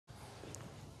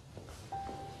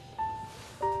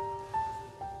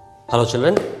Hello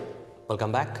children,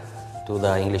 welcome back to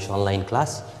the English online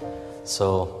class.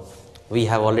 So, we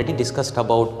have already discussed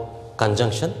about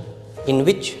conjunction, in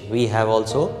which we have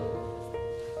also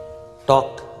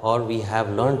talked or we have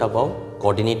learnt about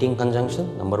coordinating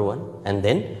conjunction number 1, and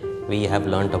then we have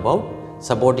learnt about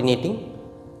subordinating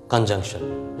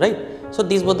conjunction, right. So,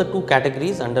 these were the two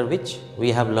categories under which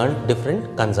we have learnt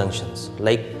different conjunctions.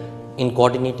 Like in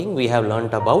coordinating we have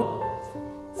learnt about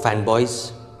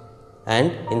fanboys,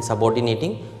 and in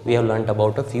subordinating we have learnt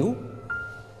about a few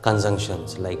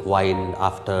conjunctions like while,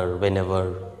 after,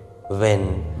 whenever,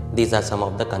 when. These are some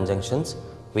of the conjunctions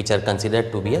which are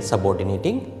considered to be a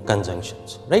subordinating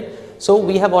conjunctions, right. So,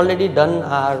 we have already done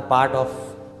our part of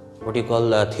what you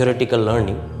call theoretical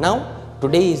learning. Now,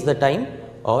 today is the time,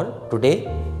 or today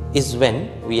is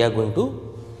when we are going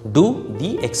to do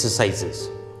the exercises,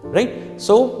 right.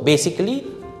 So, basically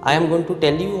I am going to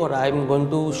tell you, or I am going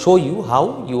to show you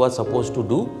how you are supposed to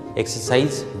do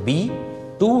exercise B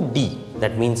to D.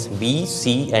 That means B,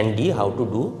 C and D, how to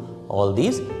do all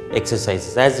these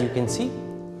exercises. As you can see,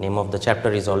 name of the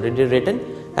chapter is already written,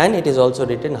 and it is also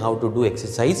written how to do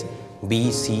exercise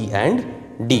B, C and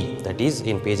D. That is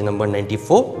in page number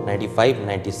 94, 95,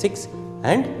 96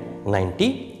 and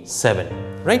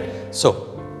 97, right.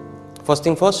 So, first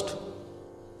thing first,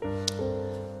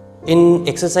 in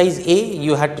exercise A,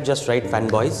 you had to just write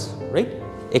fanboys, right.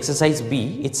 Exercise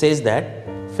B, it says that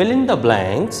fill in the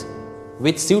blanks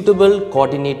with suitable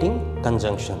coordinating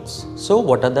conjunctions. So,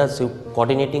 what are the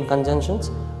coordinating conjunctions?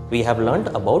 We have learned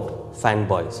about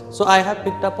fanboys. So, I have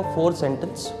picked up a 4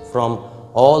 sentence from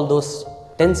all those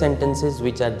 10 sentences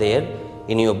which are there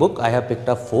in your book. I have picked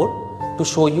up 4 to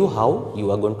show you how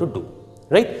you are going to do,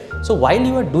 right. So, while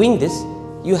you are doing this,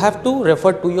 you have to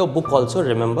refer to your book also,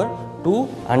 remember, to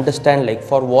understand like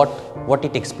for what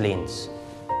it explains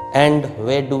and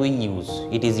where do we use.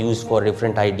 It is used for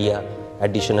different idea,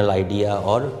 additional idea,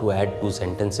 or to add 2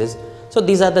 sentences. So,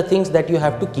 these are the things that you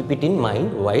have to keep it in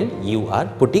mind while you are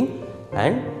putting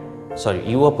a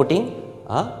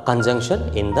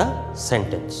conjunction in the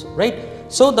sentence, right.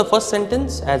 So, the first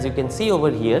sentence, as you can see over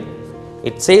here,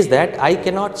 it says that I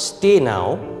cannot stay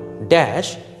now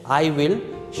dash I will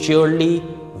surely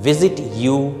visit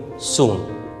you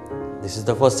soon. This is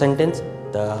the first sentence.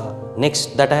 The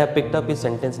next that I have picked up is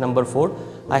sentence number 4.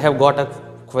 I have got a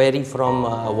query from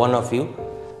one of you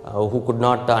who could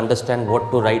not understand what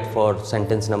to write for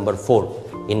sentence number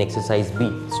 4 in exercise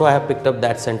B. So, I have picked up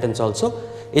that sentence also.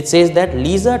 It says that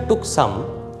Lisa took some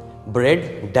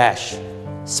bread dash,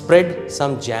 spread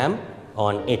some jam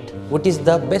on it. What is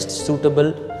the best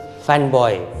suitable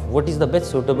fanboy? What is the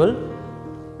best suitable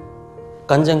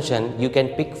conjunction you can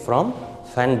pick from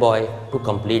fanboy to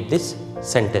complete this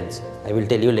sentence? I will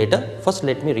tell you later. First,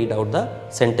 let me read out the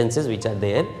sentences which are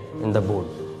there in the board.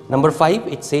 Number 5,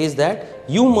 it says that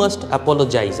you must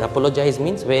apologize. Apologize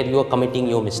means where you are committing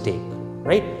your mistake,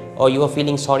 right, or you are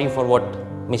feeling sorry for what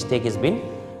mistake has been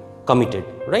committed,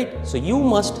 right. So, you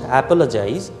must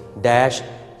apologize dash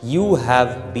you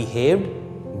have behaved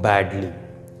badly.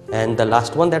 And the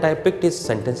last one that I picked is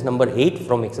sentence number 8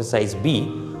 from exercise B.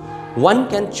 One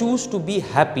can choose to be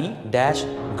happy dash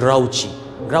grouchy.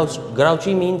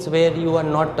 Grouchy means where you are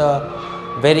not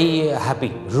very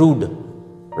happy, rude,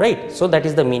 right. So, that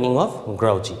is the meaning of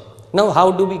grouchy. Now,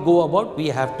 how do we go about? We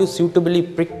have to suitably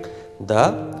pick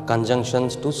the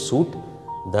conjunctions to suit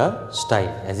the style.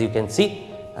 As you can see,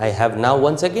 I have now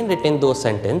once again written those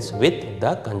sentences with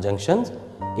the conjunctions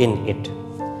in it.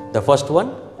 The first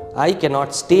one, I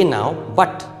cannot stay now,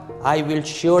 but I will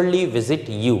surely visit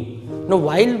you. Now,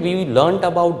 while we learnt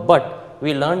about but,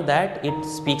 we learned that it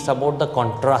speaks about the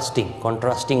contrasting.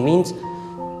 Contrasting means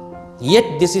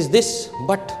yet this is this,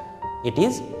 but it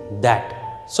is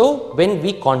that. So, when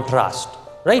we contrast,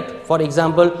 right, for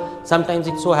example, sometimes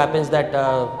it so happens that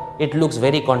it looks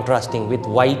very contrasting with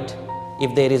white.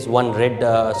 If there is one red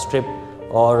strip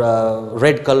or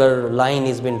red color line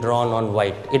is been drawn on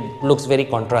white, it looks very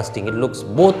contrasting. It looks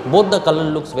both the color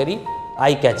looks very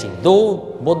eye catching,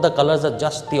 though both the colors are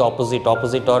just the opposite,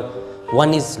 or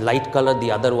one is light color,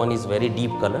 the other one is very deep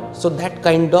color. So, that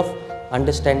kind of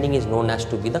understanding is known as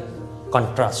to be the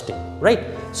contrasting, right.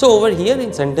 So, over here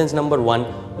in sentence number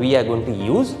 1, we are going to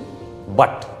use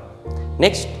but.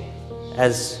 Next,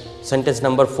 as sentence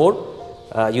number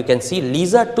 4, you can see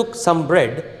Lisa took some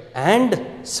bread and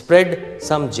spread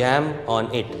some jam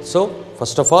on it. So,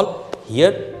 first of all,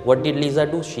 here what did Lisa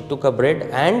do? She took a bread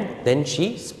and then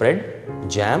she spread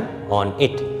jam on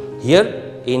it.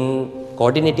 Here in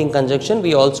coordinating conjunction,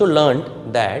 we also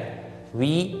learned that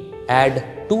we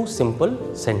add 2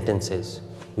 simple sentences.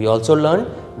 We also learned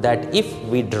that if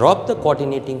we drop the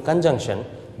coordinating conjunction,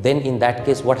 then in that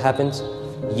case what happens?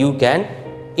 You can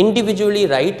individually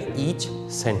write each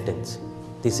sentence.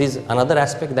 This is another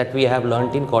aspect that we have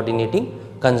learnt in coordinating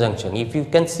conjunction. If you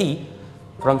can see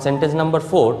from sentence number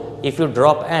 4, if you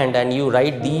drop and you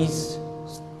write these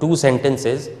two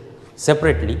sentences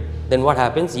separately, then what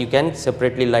happens? You can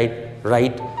separately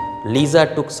write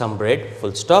Lisa took some bread,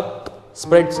 full stop,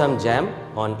 spread some jam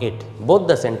on it. Both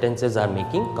the sentences are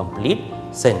making complete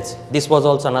sense. This was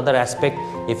also another aspect,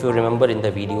 if you remember in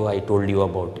the video I told you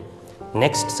about it.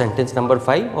 Next, sentence number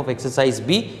 5 of exercise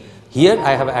B. Here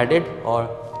I have added, or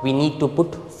we need to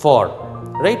put for,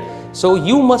 right? So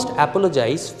you must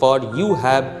apologize for you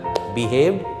have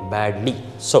behaved badly.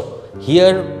 So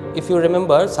here, if you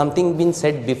remember, something been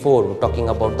said before, talking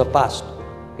about the past.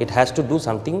 It has to do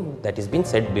something that is been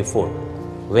said before.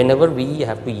 Whenever we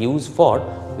have to use for,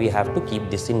 we have to keep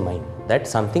this in mind, that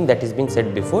something that is been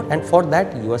said before, and for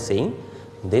that you are saying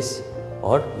this,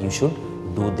 or you should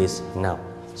do this now.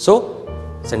 So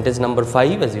sentence number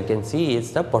 5, as you can see,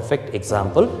 is the perfect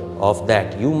example of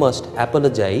that. You must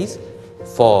apologize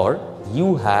for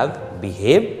you have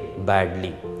behaved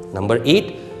badly. Number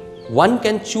 8, one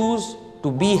can choose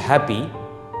to be happy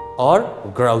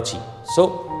or grouchy.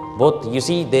 So both, you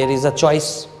see, there is a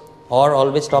choice, or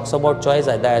always talks about choice.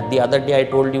 The other day I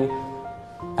told you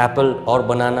apple or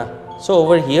banana. So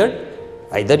over here,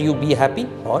 either you be happy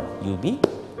or you be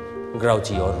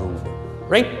grouchy or rude,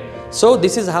 right? So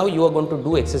this is how you are going to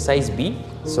do exercise B.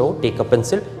 So take a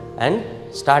pencil and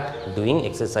start doing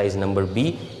exercise number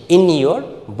B in your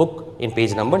book in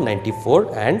page number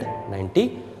 94 and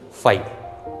 95.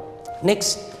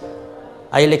 Next,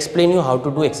 I will explain you how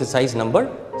to do exercise number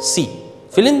C.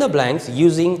 Fill in the blanks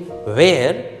using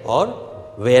where or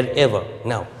wherever.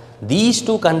 Now, these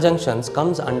two conjunctions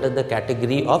comes under the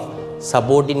category of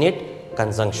subordinate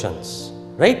conjunctions,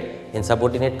 right? In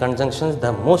subordinate conjunctions,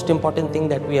 the most important thing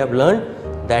that we have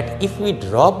learned, that if we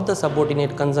drop the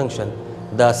subordinate conjunction,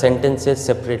 the sentences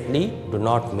separately do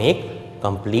not make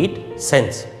complete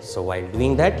sense. So while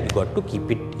doing that, you got to keep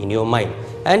it in your mind.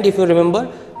 And if you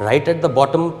remember, right at the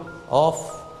bottom of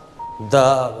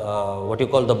the what you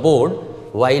call the board,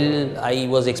 while I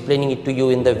was explaining it to you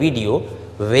in the video,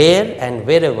 where and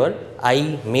wherever,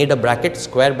 I made a bracket,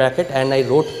 square bracket, and I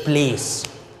wrote place.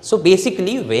 So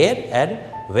basically, where and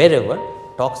wherever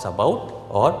talks about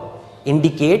or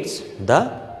indicates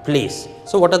the place.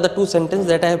 So what are the two sentences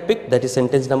that I have picked? That is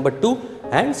sentence number 2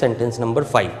 and sentence number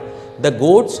 5. The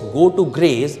goats go to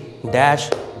graze dash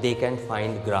they can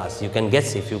find grass. You can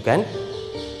guess if you can,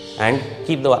 and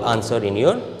keep the answer in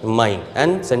your mind.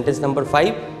 And sentence number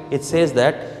 5, it says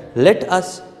that let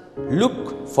us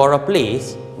look for a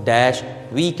place dash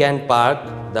we can park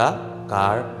the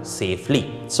car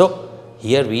safely. So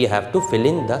here we have to fill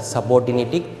in the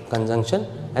subordinating conjunction,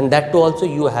 and that too also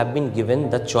you have been given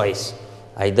the choice,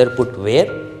 either put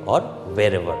where or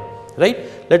wherever, right?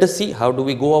 Let us see how do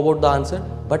we go about the answer.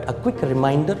 But a quick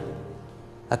reminder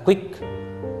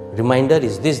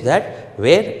is this, that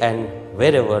where and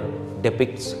wherever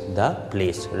depicts the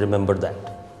place. Remember that,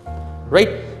 right?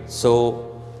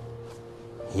 So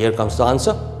here comes the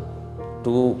answer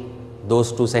to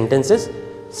those two sentences.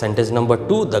 Sentence number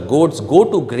 2, the goats go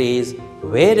to graze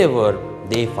wherever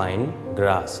they find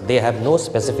grass. They have no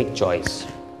specific choice.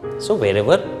 So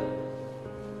wherever,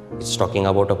 it's talking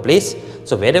about a place.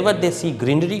 So wherever they see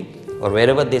greenery or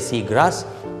wherever they see grass,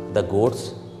 the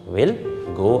goats will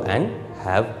go and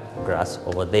have grass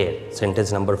over there.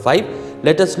 Sentence number 5,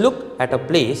 let us look at a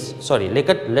place,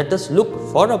 let us look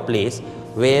for a place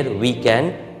where we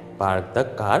can park the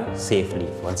car safely.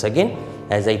 Once again,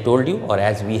 as I told you, or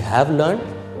as we have learned,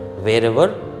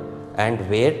 wherever and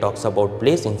where talks about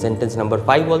place. In sentence number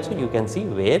 5 also you can see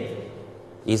where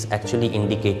is actually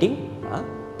indicating a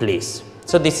place.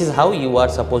 So this is how you are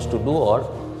supposed to do, or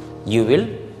you will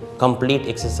complete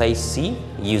exercise C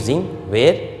using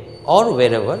where or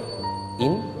wherever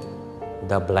in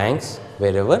the blanks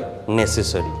wherever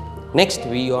necessary. Next,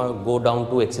 we go down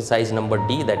to exercise number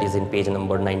D, that is in page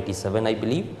number 97, I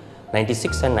believe,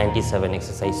 96 and 97,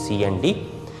 exercise C and D.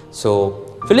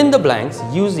 So fill in the blanks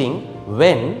using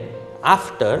when,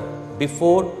 after,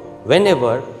 before,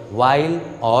 whenever, while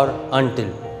or until.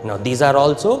 Now these are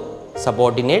also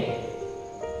subordinate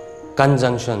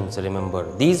conjunctions. Remember,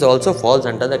 these also falls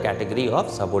under the category of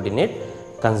subordinate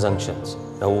conjunctions.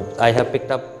 Now I have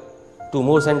picked up two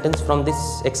more sentences from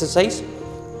this exercise.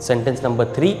 Sentence number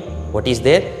 3, what is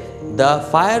there? The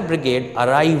fire brigade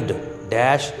arrived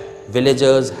dash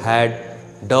villagers had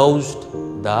doused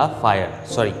the fire.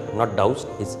 Sorry, not doused,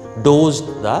 it's dosed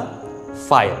the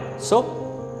fire. So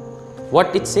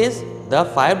what it says, the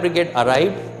fire brigade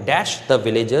arrived dash the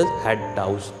villagers had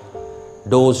doused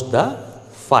dosed the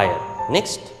fire.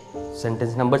 Next,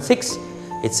 sentence number 6.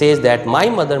 It says that my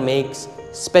mother makes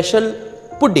special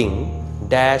pudding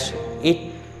dash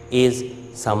it is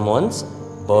someone's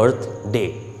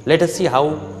birthday. Let us see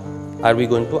how are we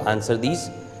going to answer these.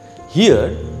 Here,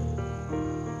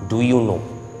 do you know?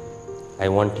 I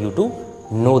want you to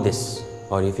know this,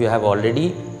 or if you have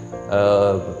already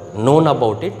known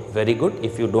about it, very good.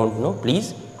 If you don't know,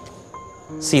 please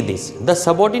see this. The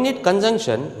subordinate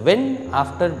conjunction when,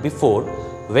 after, before,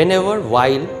 whenever,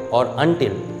 while or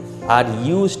until are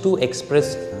used to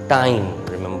express time.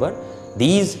 Remember,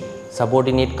 these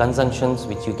subordinate conjunctions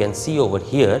which you can see over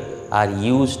here are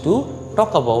used to talk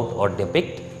about or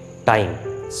depict time.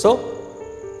 So,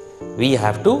 we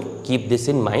have to keep this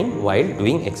in mind while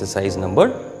doing exercise number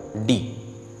D.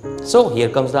 So, here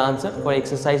comes the answer for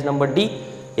exercise number D.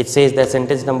 It says that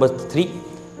sentence number 3,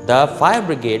 the fire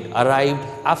brigade arrived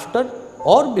after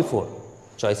or before.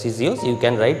 Choice is yours. You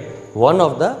can write one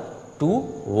of the two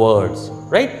words,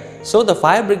 right? So, the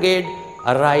fire brigade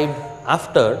arrived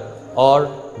after or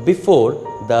before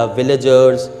the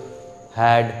villagers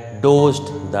had dosed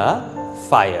the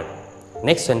fire.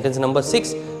 Next, sentence number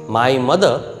 6, my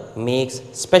mother makes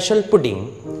special pudding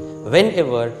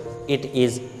whenever it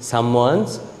is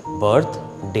someone's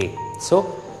birthday.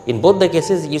 So, in both the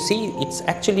cases you see it's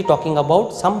actually talking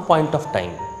about some point of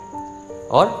time,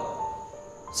 or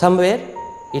somewhere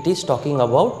it is talking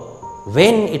about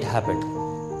when it happened,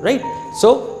 right?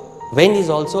 So, when is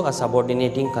also a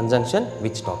subordinating conjunction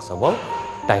which talks about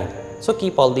time. So,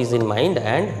 keep all these in mind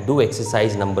and do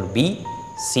exercise number B,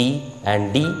 C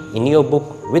and D in your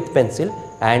book with pencil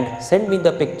and send me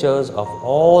the pictures of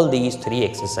all these 3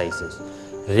 exercises.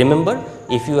 Remember,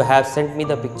 if you have sent me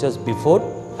the pictures before,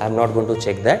 I am not going to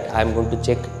check that. I am going to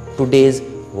check today's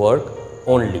work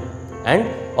only. And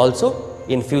also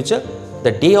in future,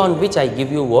 the day on which I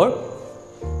give you work,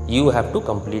 you have to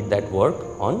complete that work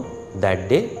on that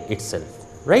day itself,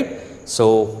 right?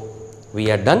 So,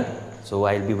 we are done. So,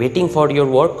 I will be waiting for your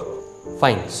work.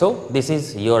 Fine. So, this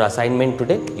is your assignment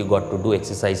today. You got to do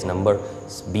exercise number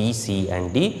B, C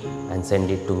and D and send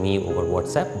it to me over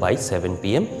WhatsApp by 7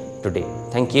 p.m. today.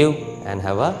 Thank you and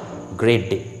have a great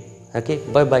day. Okay,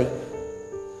 bye bye.